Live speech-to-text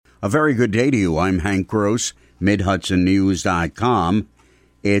A very good day to you. I'm Hank Gross, MidHudsonNews.com.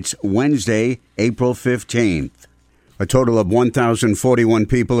 It's Wednesday, April 15th. A total of 1,041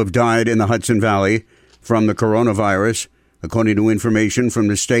 people have died in the Hudson Valley from the coronavirus, according to information from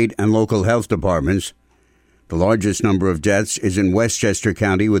the state and local health departments. The largest number of deaths is in Westchester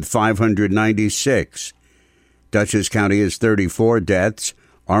County with 596. Dutchess County has 34 deaths.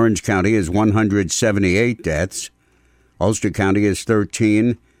 Orange County has 178 deaths. Ulster County has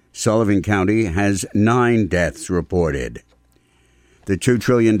 13. Sullivan County has 9 deaths reported. The $2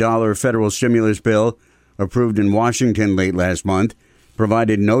 trillion federal stimulus bill approved in Washington late last month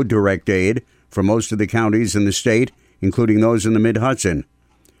provided no direct aid for most of the counties in the state, including those in the Mid-Hudson.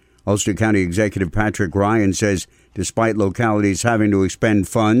 Ulster County Executive Patrick Ryan says despite localities having to expend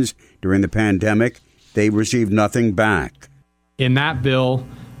funds during the pandemic, they received nothing back. In that bill,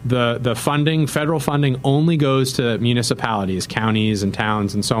 the funding, federal funding, only goes to municipalities, counties and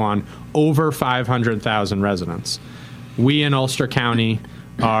towns and so on, over 500,000 residents. We in Ulster County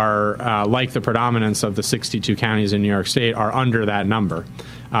are, like the predominance of the 62 counties in New York State, are under that number.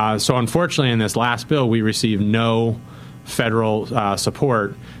 So unfortunately, in this last bill, we received no federal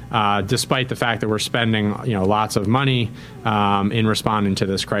support, despite the fact that we're spending lots of money in responding to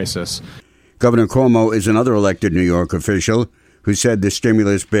this crisis. Governor Cuomo is another elected New York official who said the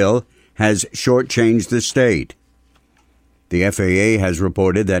stimulus bill has shortchanged the state. The FAA has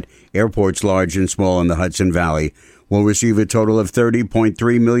reported that airports large and small in the Hudson Valley will receive a total of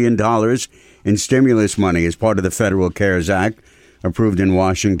 $30.3 million in stimulus money as part of the Federal CARES Act approved in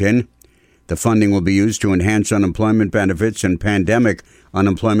Washington. The funding will be used to enhance unemployment benefits and pandemic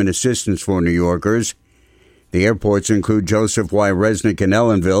unemployment assistance for New Yorkers. The airports include Joseph Y. Resnick in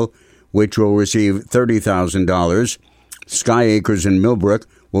Ellenville, which will receive $30,000. Sky Acres in Millbrook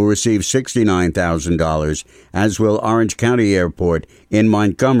will receive $69,000, as will Orange County Airport in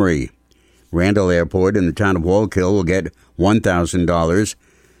Montgomery. Randall Airport in the town of Wallkill will get $1,000.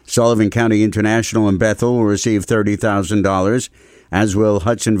 Sullivan County International in Bethel will receive $30,000, as will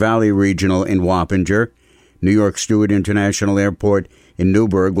Hudson Valley Regional in Wappinger. New York Stewart International Airport in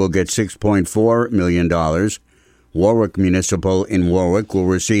Newburgh will get $6.4 million. Warwick Municipal in Warwick will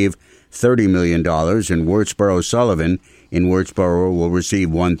receive $30 million, and Wurtsboro Sullivan in Wurtsboro will receive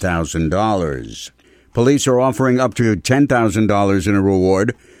 $1,000. Police are offering up to $10,000 in a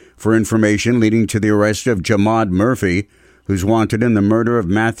reward for information leading to the arrest of Jamad Murphy, who's wanted in the murder of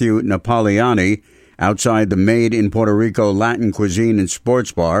Matthew Napoliani outside the Made in Puerto Rico Latin Cuisine and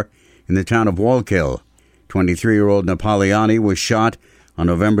Sports Bar in the town of Wallkill. 23-year-old Napoliani was shot on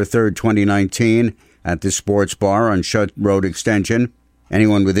November 3, 2019, at the sports bar on Shutt Road Extension.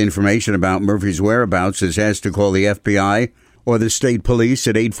 Anyone with information about Murphy's whereabouts is asked to call the FBI or the state police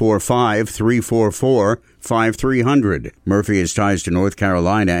at 845-344-5300. Murphy has ties to North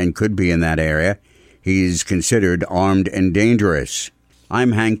Carolina and could be in that area. He's considered armed and dangerous.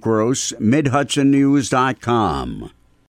 I'm Hank Gross, MidHudsonNews.com.